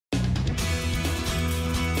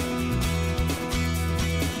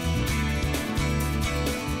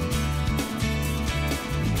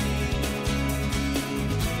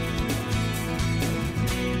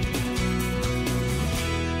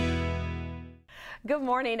Good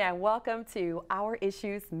morning and welcome to Our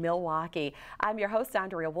Issues Milwaukee. I'm your host,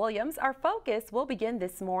 Andrea Williams. Our focus will begin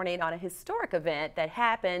this morning on a historic event that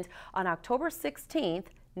happened on October 16th,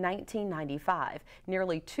 1995.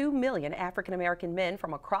 Nearly 2 million African-American men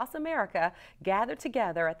from across America gathered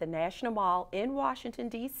together at the National Mall in Washington,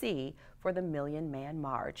 D.C. for the Million Man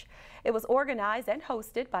March. It was organized and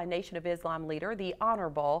hosted by Nation of Islam leader, the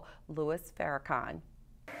Honorable Louis Farrakhan.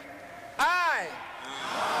 I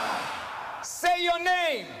say your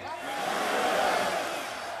name.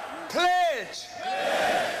 Pledge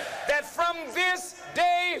that from this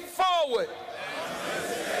day forward,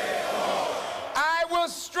 I will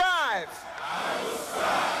strive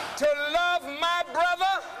to love my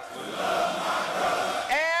brother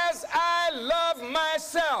as I love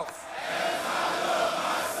myself.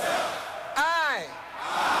 I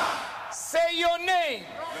say your name.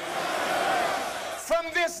 From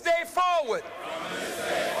this day forward,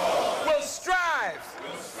 will strive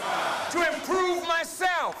to improve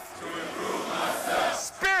myself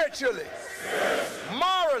spiritually,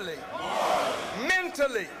 morally,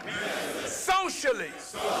 mentally, socially,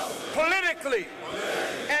 politically,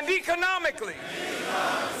 and economically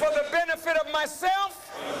for the benefit of myself,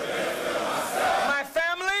 my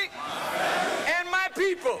family, and my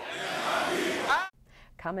people.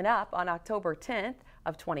 Coming up on October 10th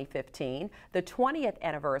of 2015, the 20th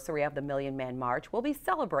anniversary of the Million Man March will be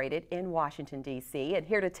celebrated in Washington, D.C. And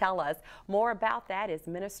here to tell us more about that is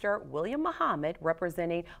Minister William Muhammad,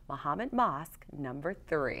 representing Muhammad Mosque number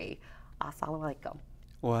 3. Assalamu alaikum.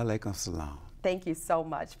 Wa alaikum salam. Thank you so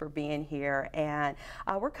much for being here. And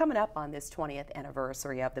we're coming up on this 20th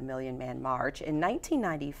anniversary of the Million Man March. In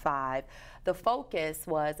 1995, the focus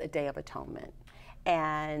was a Day of Atonement.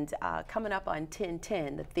 And coming up on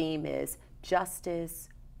 10/10, the theme is Justice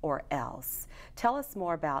or Else. Tell us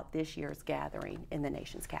more about this year's gathering in the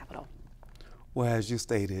nation's capital. Well, as you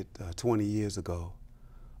stated 20 years ago,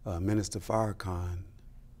 Minister Farrakhan,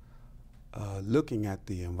 looking at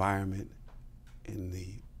the environment in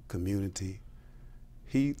the community,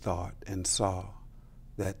 he thought and saw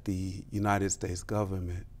that the United States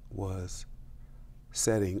government was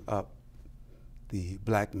setting up the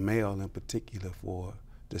black male in particular for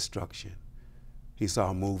destruction. He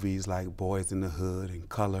saw movies like Boys in the Hood and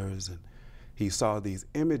Colors, and he saw these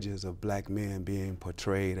images of black men being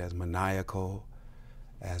portrayed as maniacal,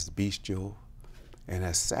 as bestial, and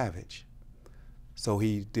as savage. So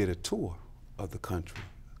he did a tour of the country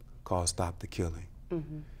called Stop the Killing.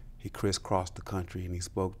 He crisscrossed the country and he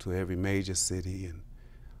spoke to every major city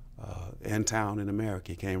and town in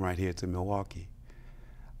America. He came right here to Milwaukee.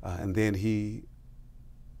 And then he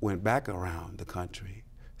went back around the country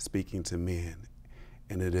speaking to men.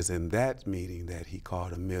 And it is in that meeting that he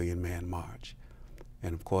called a Million Man March.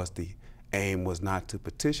 And of course, the aim was not to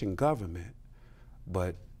petition government,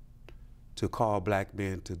 but to call black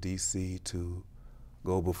men to D.C. to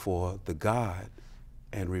go before the God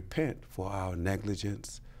and repent for our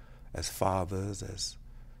negligence as fathers,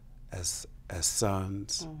 as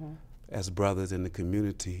sons, as brothers in the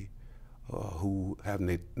community, who have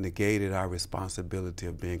negated our responsibility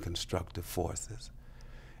of being constructive forces.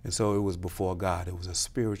 And so it was before God. It was a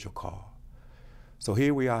spiritual call. So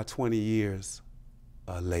here we are 20 years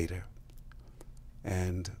later,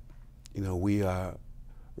 and we are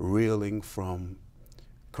reeling from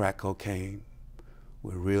crack cocaine.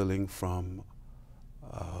 We're reeling from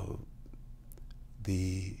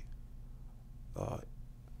the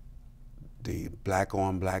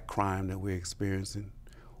black-on-black crime that we're experiencing.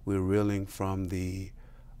 We're reeling from the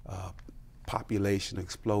population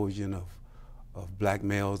explosion of black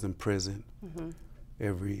males in prison.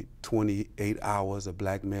 Every 28 hours, a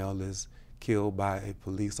black male is killed by a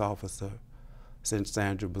police officer. Since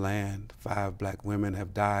Sandra Bland, 5 black women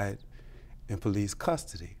have died in police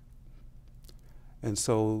custody. And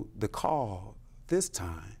so the call this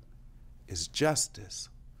time is justice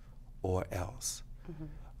or else.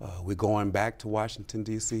 We're going back to Washington,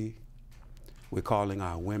 D.C. We're calling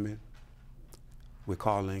our women. We're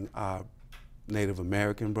calling our Native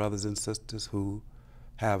American brothers and sisters who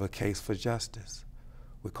have a case for justice.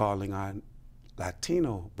 We're calling our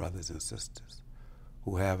Latino brothers and sisters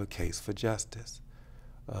who have a case for justice.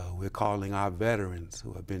 We're calling our veterans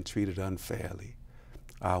who have been treated unfairly,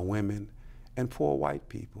 our women, and poor white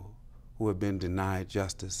people who have been denied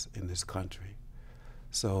justice in this country.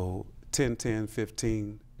 So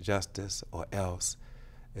 10-10-15, justice or else,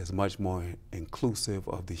 is much more inclusive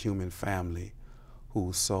of the human family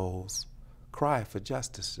whose souls cry for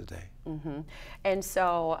justice today. And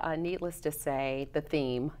so, needless to say, the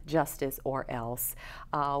theme, justice or else,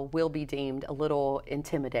 will be deemed a little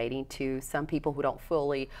intimidating to some people who don't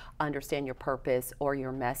fully understand your purpose or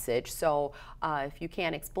your message. So, if you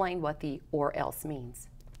can explain what the or else means.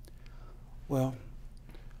 Well,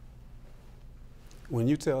 when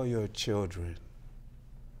you tell your children,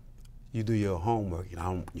 you do your homework,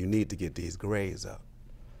 you need to get these grades up,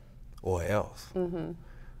 or else,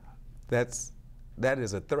 that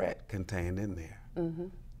is a threat contained in there.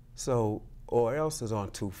 So, or else is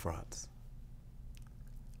on two fronts.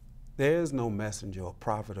 There is no messenger or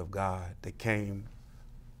prophet of God that came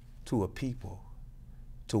to a people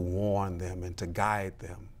to warn them and to guide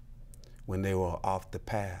them when they were off the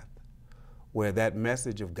path, where that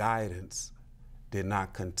message of guidance did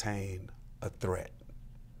not contain a threat.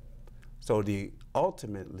 So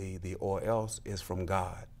ultimately, the or else is from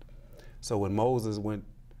God. So when Moses went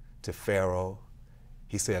to Pharaoh,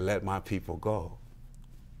 he said, let my people go,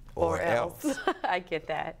 or else. I get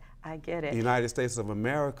that, I get it. The United States of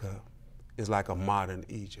America is like a modern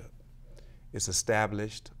Egypt. It's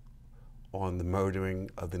established on the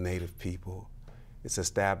murdering of the native people. It's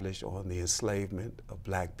established on the enslavement of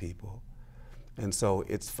black people. And so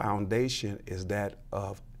its foundation is that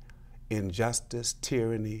of injustice,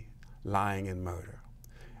 tyranny, lying, and murder,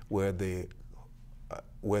 where the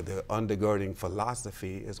undergirding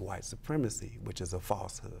philosophy is white supremacy, which is a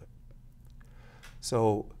falsehood.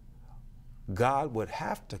 So God would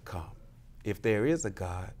have to come, if there is a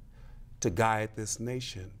God, to guide this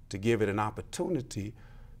nation, to give it an opportunity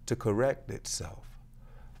to correct itself.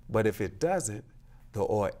 But if it doesn't, the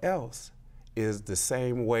or else is the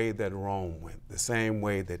same way that Rome went, the same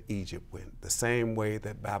way that Egypt went, the same way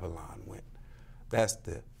that Babylon went. That's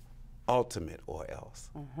the ultimate or else.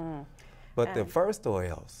 But the first or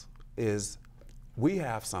else is we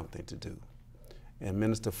have something to do. And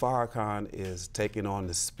Minister Farrakhan is taking on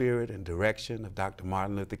the spirit and direction of Dr.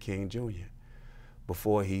 Martin Luther King Jr.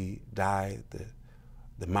 Before he died,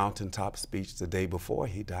 the mountaintop speech the day before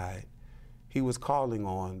he died, he was calling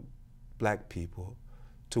on black people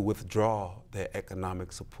to withdraw their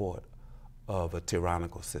economic support of a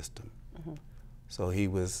tyrannical system. So he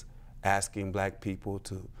was asking black people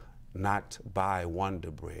to not buy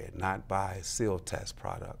Wonder Bread, not buy seal test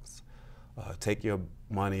products. Take your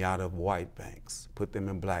money out of white banks, put them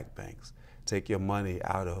in black banks. Take your money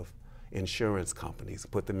out of insurance companies,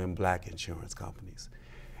 put them in black insurance companies.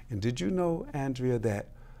 And did you know, Andrea, that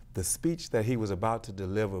the speech that he was about to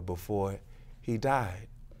deliver before he died,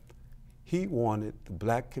 he wanted the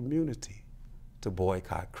black community to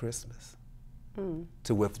boycott Christmas,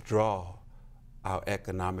 to withdraw our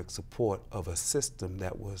economic support of a system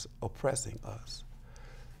that was oppressing us.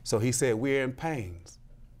 So he said, we're in pain,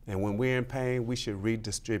 and when we're in pain, we should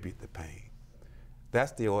redistribute the pain.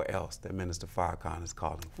 That's the or else that Minister Farrakhan is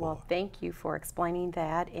calling for. Well, thank you for explaining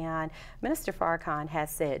that. And Minister Farrakhan has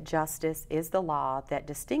said justice is the law that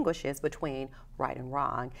distinguishes between right and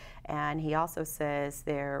wrong. And he also says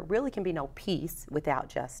there really can be no peace without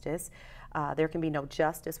justice. There can be no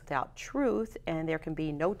justice without truth, and there can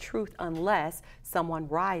be no truth unless someone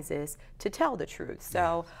rises to tell the truth.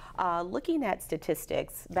 So looking at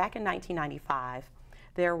statistics, back in 1995,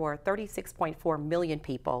 there were 36.4 million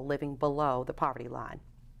people living below the poverty line.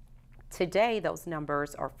 Today, those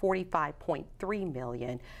numbers are 45.3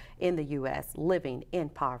 million in the U.S. living in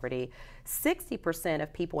poverty. 60%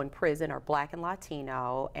 of people in prison are black and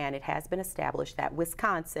Latino, and it has been established that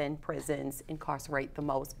Wisconsin prisons incarcerate the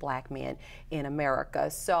most black men in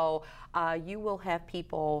America. So you will have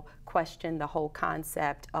people question the whole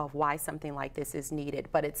concept of why something like this is needed,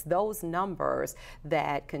 but it's those numbers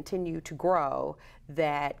that continue to grow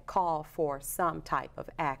that call for some type of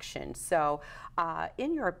action. So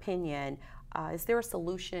in your opinion, is there a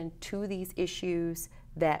solution to these issues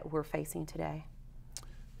that we're facing today?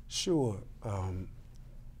 Sure.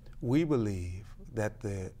 We believe that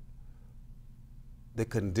the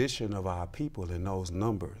condition of our people in those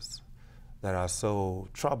numbers that are so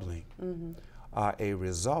troubling are a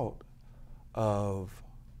result of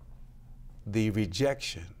the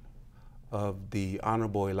rejection of the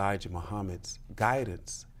Honorable Elijah Muhammad's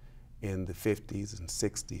guidance in the 50s and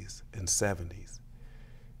 60s and 70s.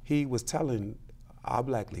 He was telling our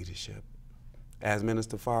black leadership, as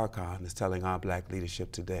Minister Farrakhan is telling our black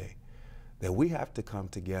leadership today, that we have to come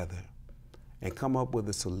together and come up with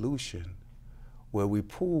a solution where we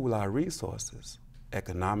pool our resources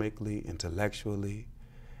economically, intellectually,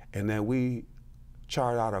 and that we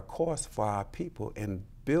chart out a course for our people and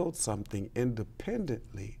build something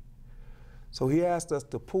independently. So he asked us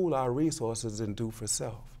to pool our resources and do for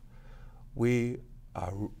self. We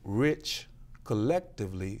are rich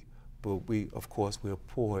collectively, but of course, we're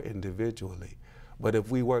poor individually. But if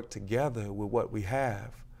we work together with what we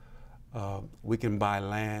have, we can buy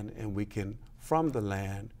land, and we can, from the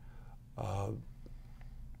land,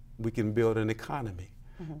 we can build an economy.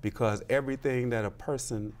 Mm-hmm. Because everything that a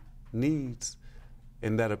person needs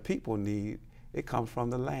and that a people need, it comes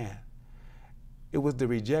from the land. It was the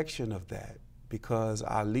rejection of that, because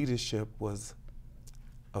our leadership was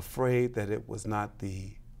afraid that it was not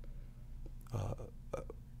the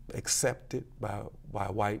accepted by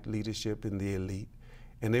white leadership in the elite,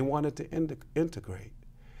 and they wanted to integrate.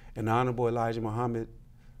 And Honorable Elijah Muhammad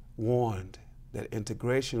warned that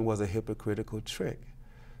integration was a hypocritical trick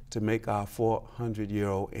to make our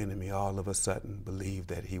 400-year-old enemy all of a sudden believe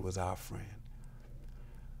that he was our friend.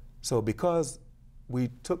 So because we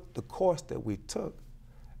took the course that we took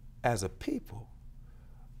as a people,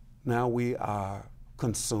 now we are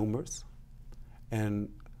consumers, and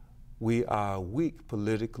we are weak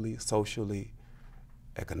politically, socially,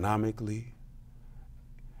 economically.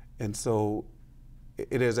 And so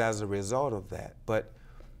it is as a result of that. But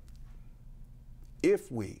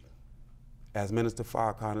if we, as Minister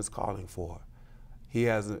Farrakhan is calling for, he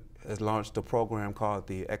has launched a program called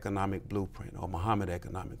the Economic Blueprint, or Muhammad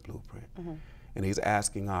Economic Blueprint. Mm-hmm. And he's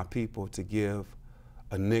asking our people to give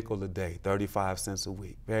a nickel a day, 35 cents a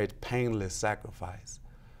week, very painless sacrifice,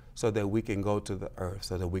 so that we can go to the earth,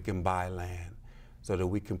 so that we can buy land, so that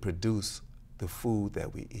we can produce the food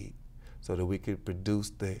that we eat, so that we can produce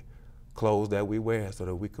the clothes that we wear, so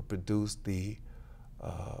that we could produce the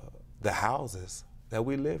houses that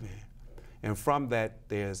we live in. And from that,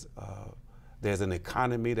 there's an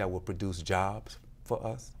economy that will produce jobs for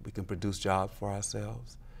us. We can produce jobs for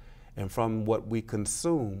ourselves. And from what we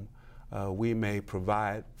consume, we may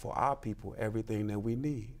provide for our people everything that we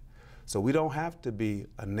need. So we don't have to be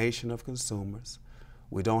a nation of consumers.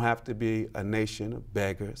 We don't have to be a nation of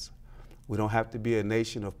beggars. We don't have to be a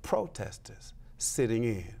nation of protesters sitting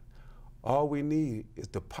in. All we need is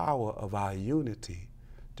the power of our unity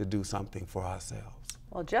to do something for ourselves.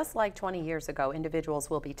 Well, just like 20 years ago, individuals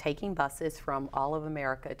will be taking buses from all of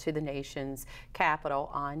America to the nation's capital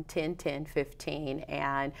on 10-10-15,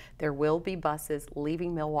 and there will be buses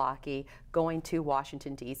leaving Milwaukee going to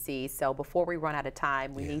Washington, D.C. So before we run out of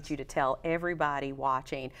time, we need you to tell everybody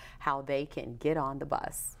watching how they can get on the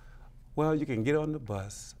bus. Well, you can get on the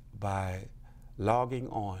bus by logging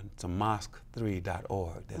on to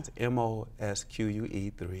mosque3.org. That's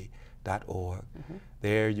MOSQUE3.org. Mm-hmm.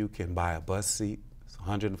 There you can buy a bus seat. It's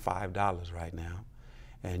 $105 right now,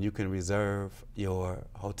 and you can reserve your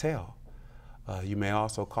hotel. You may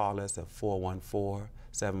also call us at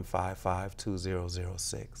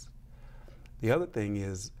 414-755-2006. The other thing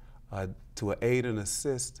is to aid and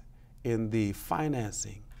assist in the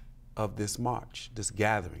financing of this march, this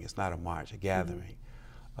gathering. It's not a march, a gathering.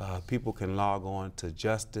 Mm-hmm. People can log on to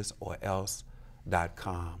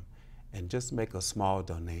justiceorelse.com and just make a small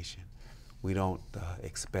donation. We don't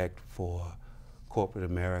expect for corporate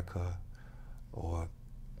America or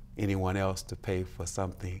anyone else to pay for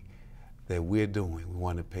something that we're doing. We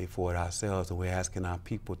want to pay for it ourselves, and we're asking our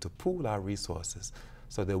people to pool our resources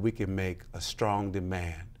so that we can make a strong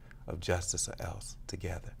demand of justice or else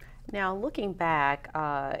together. Now, looking back,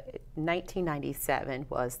 1997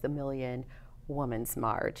 was the Million Women's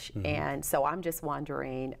March. Mm-hmm. And so I'm just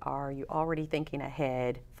wondering, are you already thinking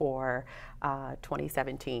ahead for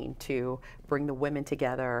 2017 to bring the women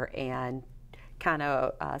together and kind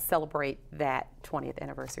of celebrate that 20th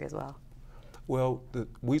anniversary as well? Well,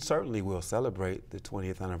 we certainly will celebrate the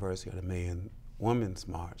 20th anniversary of the Million Women's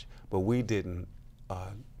March, but we didn't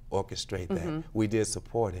orchestrate that. Mm-hmm. We did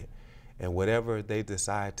support it. And whatever they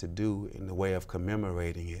decide to do in the way of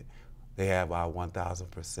commemorating it, they have our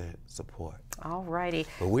 1,000% support. All righty.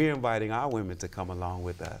 But we're inviting our women to come along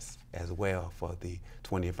with us as well for the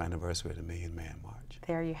 20th anniversary of the Million Man March.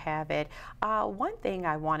 There you have it. One thing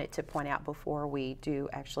I wanted to point out before we do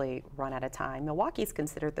actually run out of time, Milwaukee is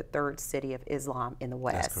considered the third city of Islam in the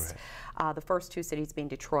West. That's correct. The first two cities being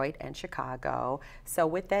Detroit and Chicago. So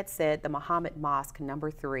with that said, the Muhammad Mosque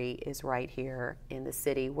 #3 is right here in the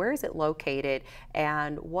city. Where is it located,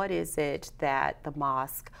 and what is it that the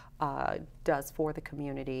mosque does for the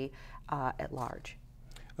community at large?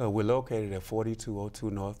 We're located at 4202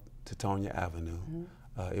 North Teutonia Avenue. Mm-hmm.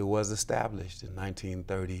 It was established in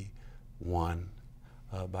 1931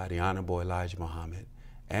 by the Honorable Elijah Muhammad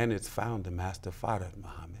and its founder, Master Fard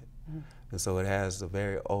Muhammad. Mm-hmm. And so it has a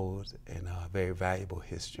very old and very valuable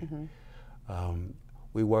history. Mm-hmm.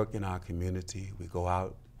 We work in our community. We go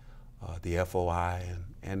out, the FOI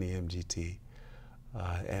and the MGT,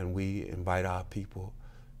 and we invite our people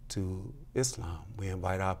to Islam. We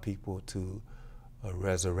invite our people to a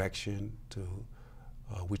resurrection,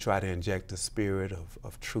 we try to inject the spirit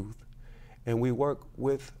of truth. And we work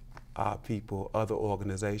with our people, other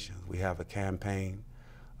organizations. We have a campaign.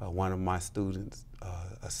 One of my students,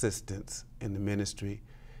 assistants in the ministry,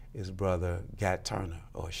 is Brother Gat Turner,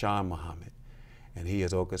 or Sean Muhammad. And he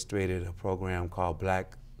has orchestrated a program called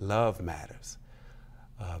Black Love Matters,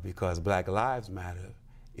 because Black lives matter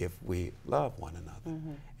if we love one another.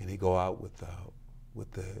 And he go out with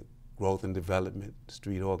the Growth and Development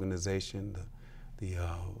Street Organization, the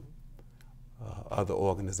other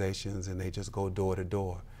organizations, and they just go door to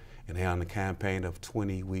door. And they're on a campaign of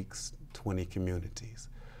 20 weeks, 20 communities.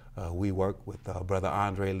 We work with Brother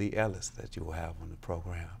Andrea Lee Ellis that you will have on the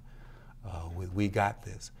program. We Got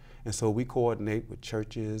This. And so we coordinate with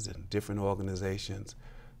churches and different organizations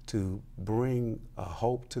to bring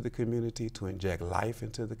hope to the community, to inject life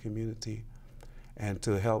into the community, and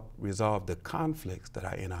to help resolve the conflicts that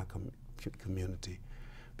are in our community.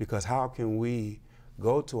 Because how can we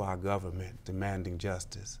go to our government demanding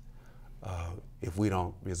justice if we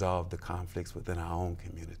don't resolve the conflicts within our own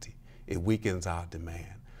community? It weakens our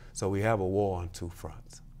demand. So we have a war on two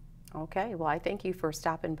fronts. Okay, well, I thank you for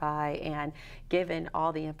stopping by and giving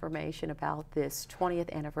all the information about this 20th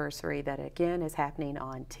anniversary that again is happening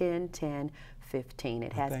on 10/10/15.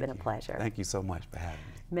 It has been a pleasure. Thank you so much for having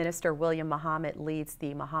me. Minister William Muhammad leads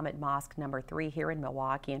the Muhammad Mosque #3 here in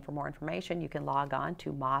Milwaukee, and for more information you can log on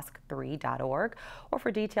to mosque3.org, or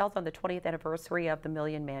for details on the 20th anniversary of the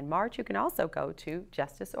Million Man March you can also go to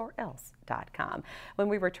justiceorelse.com. When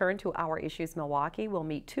we return to Our Issues Milwaukee, we'll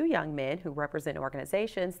meet two young men who represent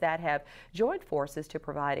organizations that have joined forces to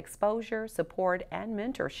provide exposure, support, and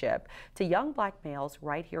mentorship to young Black males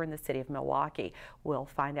right here in the city of Milwaukee. We'll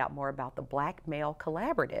find out more about the Black Male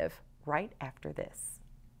Collaborative right after this.